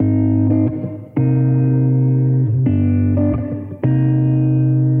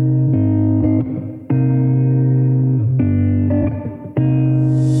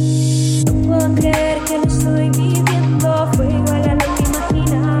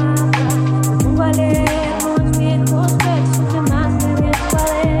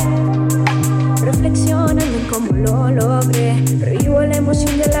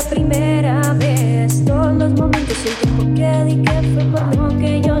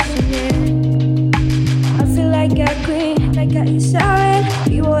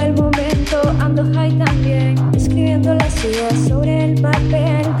Ideas sobre el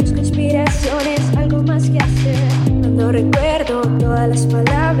papel, busco inspiraciones, algo más que hacer. Cuando recuerdo todas las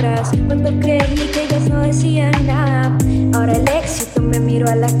palabras, cuando creí que ellas no decían nada. Ahora el éxito me miro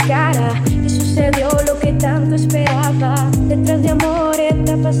a la cara y sucedió lo que tanto esperaba. Detrás de amor,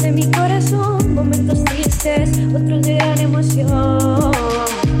 etapas de mi corazón, momentos tristes, otros de gran emoción,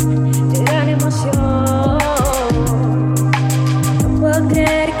 de gran emoción. No puedo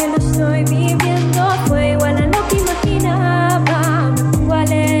creer que lo estoy viviendo, fue igual a lo que imaginaba. Me pongo a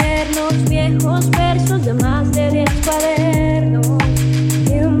leer los viejos versos de más de 10 cuadernos.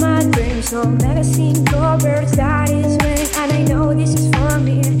 In my dreams, on magazine covers, that is when, and I know this is for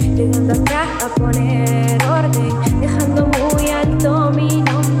me. Llegando acá a poner orden, dejando muy alto mi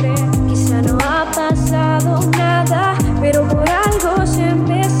nombre. Quizá no ha pasado nada, pero por algo se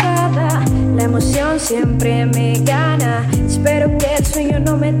empezaba. La emoción siempre me gana. Espero que el sueño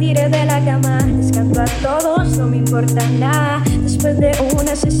no me tire de la cama. Les canto a todos, no me importa nada. Después de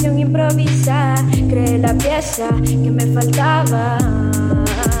una sesión improvisada, creé la pieza que me faltaba.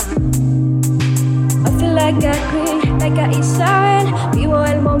 I feel like a queen, like a Isabel. Vivo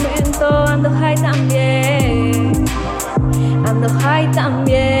el momento, ando high también. Ando high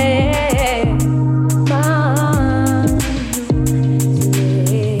también.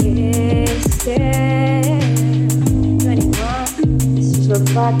 This is your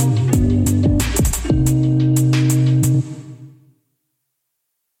body.